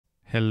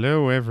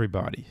Hello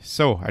everybody.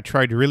 So I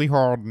tried really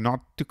hard not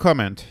to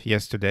comment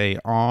yesterday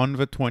on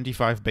the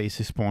 25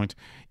 basis point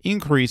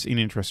increase in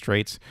interest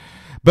rates,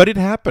 but it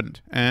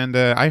happened, and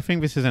I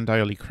think this is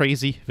entirely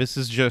crazy. This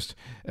is just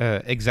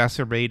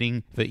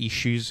exacerbating the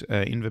issues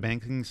in the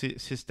banking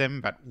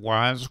system that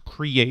was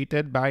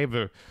created by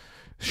the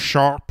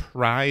sharp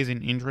rise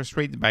in interest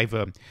rates, by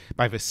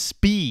the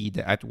speed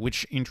at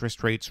which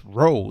interest rates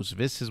rose.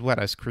 This is what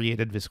has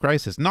created this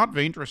crisis, not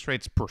the interest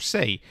rates per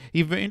se.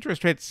 If the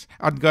interest rates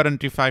had gotten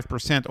to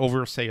 5%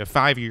 over, say, a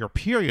 5-year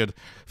period,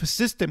 the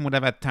system would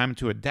have had time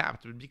to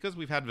adapt. But because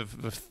we've had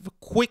the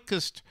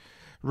quickest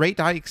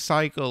rate hike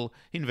cycle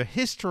in the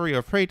history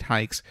of rate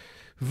hikes,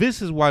 this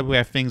is why we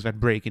have things that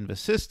break in the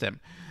system.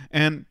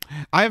 And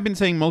I've been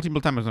saying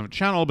multiple times on the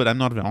channel, but I'm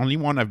not the only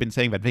one. I've been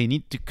saying that they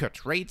need to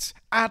cut rates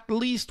at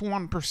least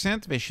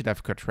 1%. They should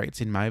have cut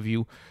rates, in my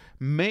view,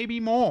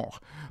 maybe more.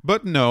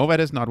 But no, that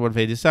is not what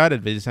they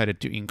decided. They decided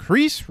to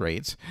increase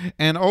rates,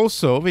 and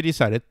also they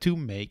decided to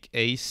make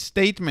a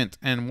statement.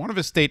 And one of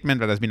the statements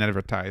that has been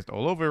advertised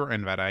all over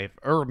and that I've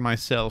heard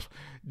myself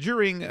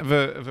during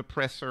the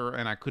presser,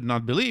 and I could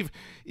not believe,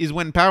 is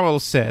when Powell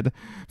said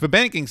the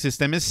banking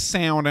system is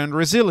sound and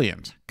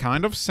resilient.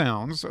 Kind of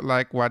sounds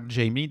like what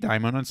Jamie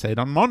Dimon said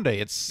on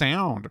Monday. It's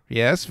sound.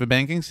 Yes, the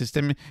banking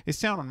system is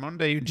sound. On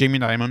Monday, Jamie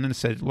Dimon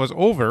said it was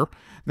over.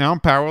 Now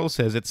Powell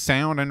says it's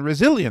sound and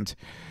resilient.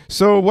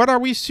 So what are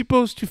we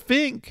supposed to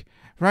think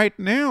right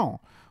now?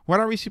 What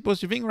are we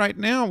supposed to think right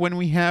now when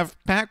we have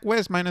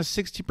PacWest minus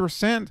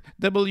 60%,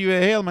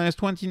 WAL minus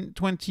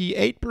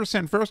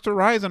 28%, First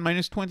Horizon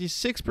minus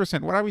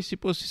 26%? What are we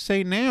supposed to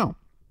say now?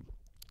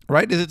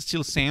 Right? Is it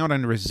still sound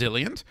and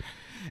resilient?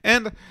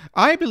 And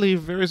I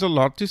believe there is a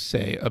lot to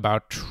say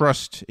about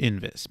trust in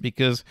this,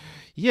 because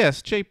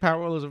yes, Jay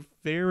Powell is a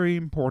very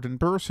important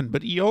person,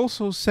 but he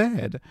also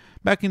said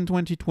back in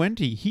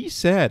 2020, he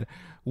said,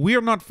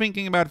 we're not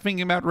thinking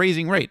about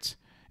raising rates.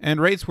 And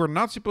rates were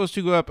not supposed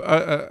to go up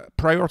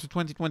prior to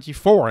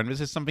 2024. And this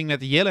is something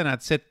that Yellen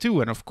had said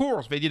too. And of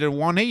course, they did a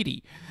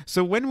 180.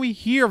 So when we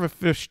hear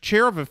the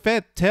chair of the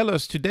Fed tell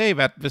us today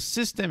that the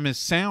system is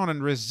sound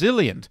and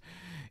resilient,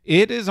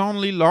 it is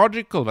only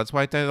logical. That's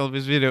why I titled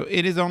this video,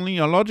 it is only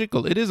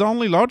logical. It is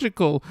only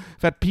logical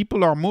that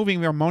people are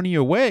moving their money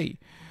away.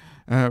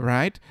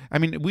 Right? I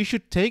mean, we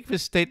should take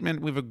this statement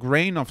with a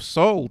grain of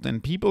salt,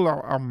 and people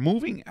are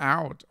moving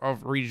out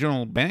of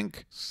regional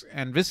banks,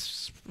 and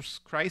this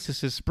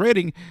crisis is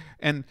spreading,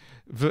 and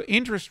the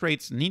interest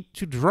rates need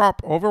to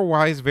drop.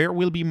 Otherwise, there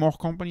will be more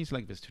companies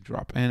like this to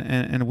drop,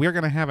 and we're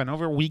going to have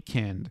another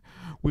weekend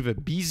with a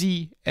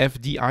busy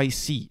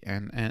FDIC.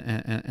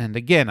 And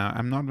again,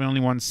 I'm not the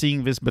only one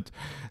seeing this, but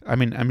I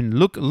mean,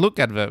 look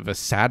at the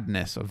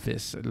sadness of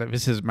this.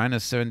 This is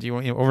minus 70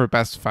 over the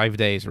past 5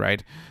 days,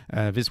 right?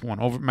 This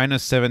one over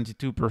minus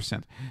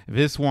 72%.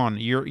 This one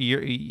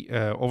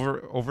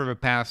over the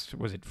past,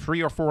 was it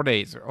 3 or 4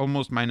 days,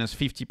 almost minus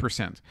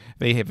 50%.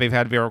 They've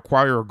had their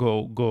acquirer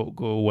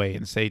go away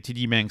and say,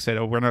 TD Bank said,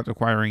 oh, we're not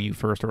acquiring you,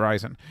 First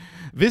Horizon.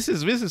 This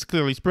is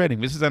clearly spreading.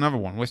 This is another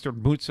one.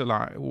 Western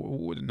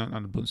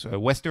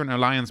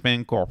Alliance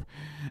Bancorp,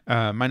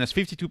 minus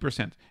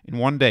 52% in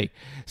 1 day.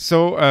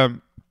 So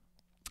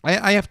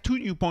I have two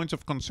new points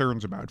of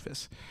concerns about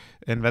this,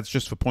 and that's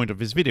just the point of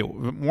this video.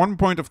 One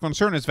point of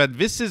concern is that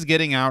this is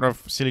getting out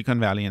of Silicon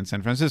Valley and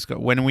San Francisco.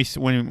 When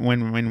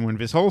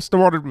this all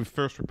started with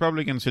First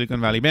Republic and Silicon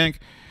Valley Bank,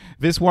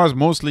 this was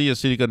mostly a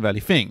Silicon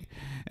Valley thing,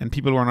 and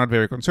people were not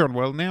very concerned.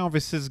 Well, now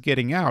this is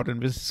getting out, and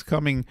this is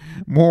coming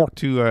more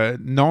to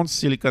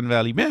non-Silicon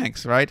Valley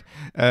banks, right?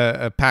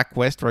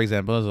 PacWest, for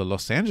example, is a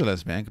Los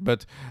Angeles bank,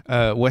 but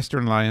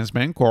Western Alliance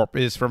Bancorp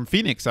is from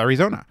Phoenix,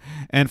 Arizona,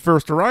 and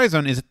First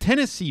Horizon is a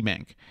Tennessee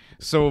bank.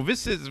 So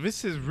this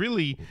is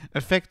really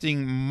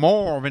affecting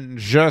more than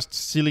just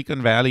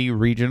Silicon Valley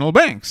regional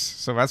banks.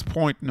 So that's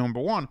point number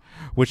one,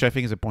 which I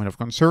think is a point of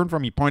concern for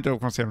me. Point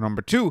of concern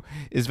number two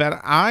is that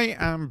I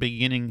am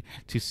beginning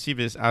to see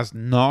this as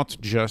not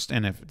just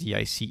an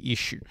FDIC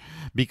issue.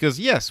 Because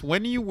yes,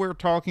 when you were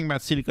talking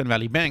about Silicon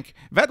Valley Bank,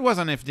 that was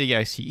an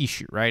FDIC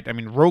issue, right? I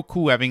mean,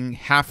 Roku having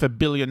 $500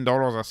 million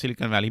of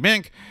Silicon Valley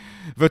Bank,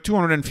 the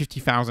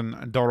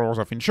 $250,000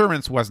 of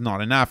insurance was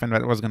not enough, and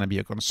that was going to be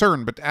a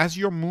concern. But as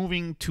you're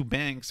moving to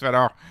banks that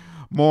are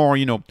more,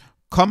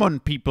 common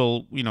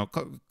people,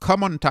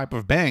 common type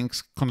of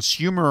banks,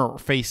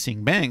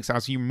 consumer-facing banks,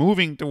 as you're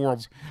moving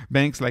towards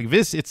banks like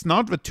this, it's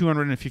not the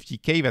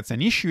 $250K that's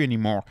an issue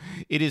anymore.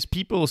 It is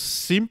people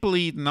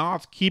simply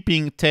not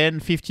keeping $10,000,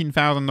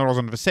 $15,000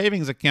 on the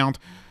savings account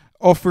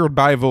offered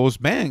by those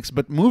banks,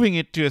 but moving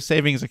it to a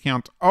savings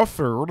account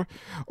offered,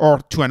 or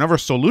to another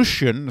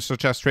solution,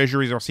 such as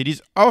treasuries or CDs,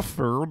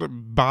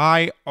 offered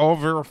by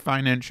other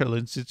financial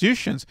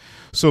institutions.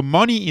 So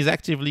money is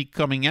actively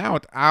coming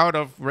out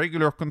of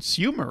regular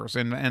consumers,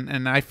 and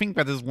I think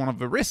that is one of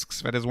the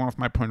risks. That is one of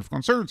my point of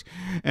concerns.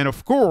 And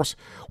of course,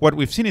 what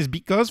we've seen is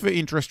because the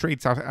interest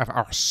rates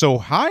are so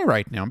high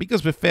right now,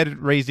 because the Fed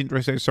raised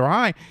interest rates so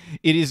high,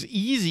 it is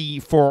easy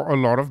for a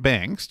lot of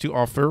banks to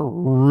offer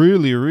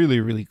really,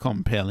 really, really complex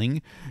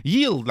compelling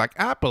yield, like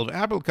Apple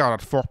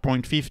Card at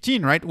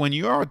 4.15, right? When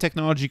you are a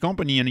technology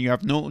company and you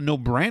have no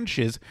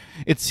branches,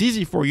 it's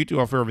easy for you to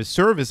offer this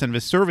service, and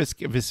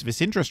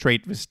this interest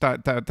rate, this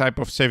type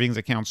of savings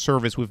account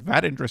service with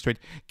that interest rate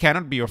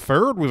cannot be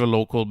offered with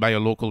by a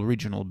local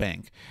regional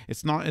bank.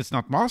 It's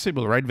not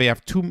possible, right? They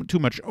have too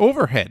much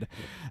overhead.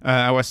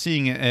 I was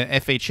seeing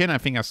FHN, I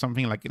think, has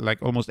something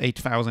like almost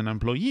 8,000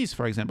 employees,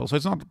 for example. So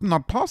it's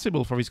not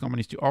possible for these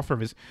companies to offer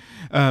this.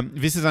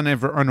 This is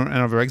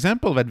another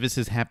example that this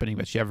is happening,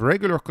 that you have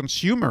regular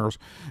consumers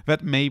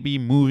that may be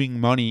moving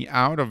money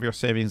out of your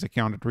savings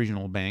account at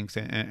regional banks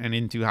and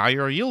into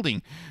higher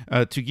yielding.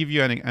 To give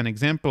you an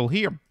example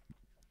here,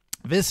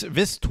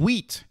 this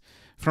tweet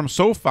from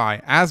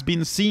SoFi has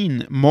been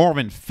seen more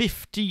than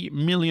 50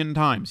 million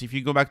times. If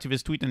you go back to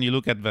this tweet and you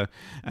look at the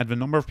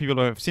number of people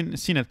who have seen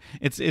it,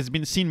 it's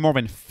been seen more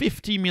than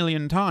 50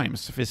 million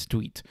times, this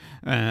tweet.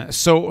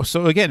 So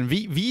again,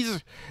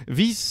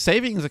 these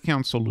savings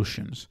account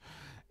solutions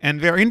and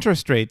their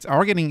interest rates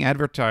are getting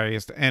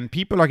advertised, and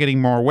people are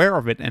getting more aware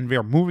of it, and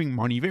they're moving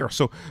money there.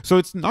 So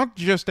it's not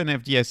just an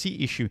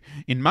FDIC issue.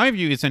 In my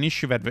view, it's an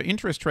issue that the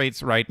interest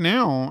rates right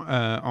now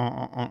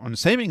on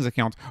savings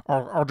accounts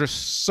are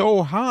just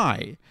so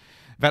high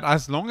that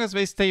as long as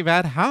they stay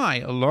that high,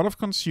 a lot of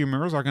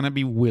consumers are going to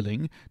be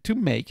willing to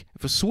make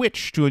the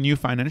switch to a new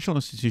financial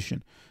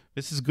institution.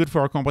 This is good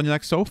for a company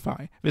like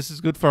SoFi. This is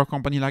good for a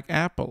company like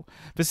Apple.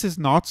 This is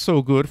not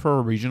so good for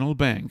a regional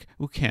bank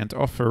who can't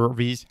offer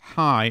these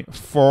high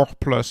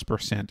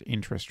 4+%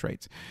 interest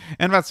rates.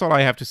 And that's all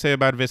I have to say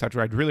about this. I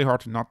tried really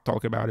hard to not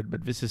talk about it,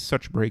 but this is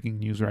such breaking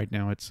news right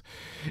now.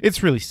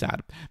 It's really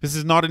sad. This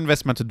is not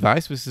investment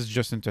advice. This is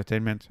just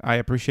entertainment. I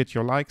appreciate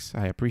your likes.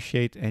 I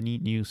appreciate any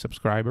new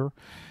subscriber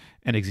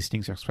and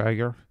existing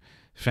subscriber.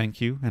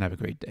 Thank you, and have a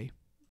great day.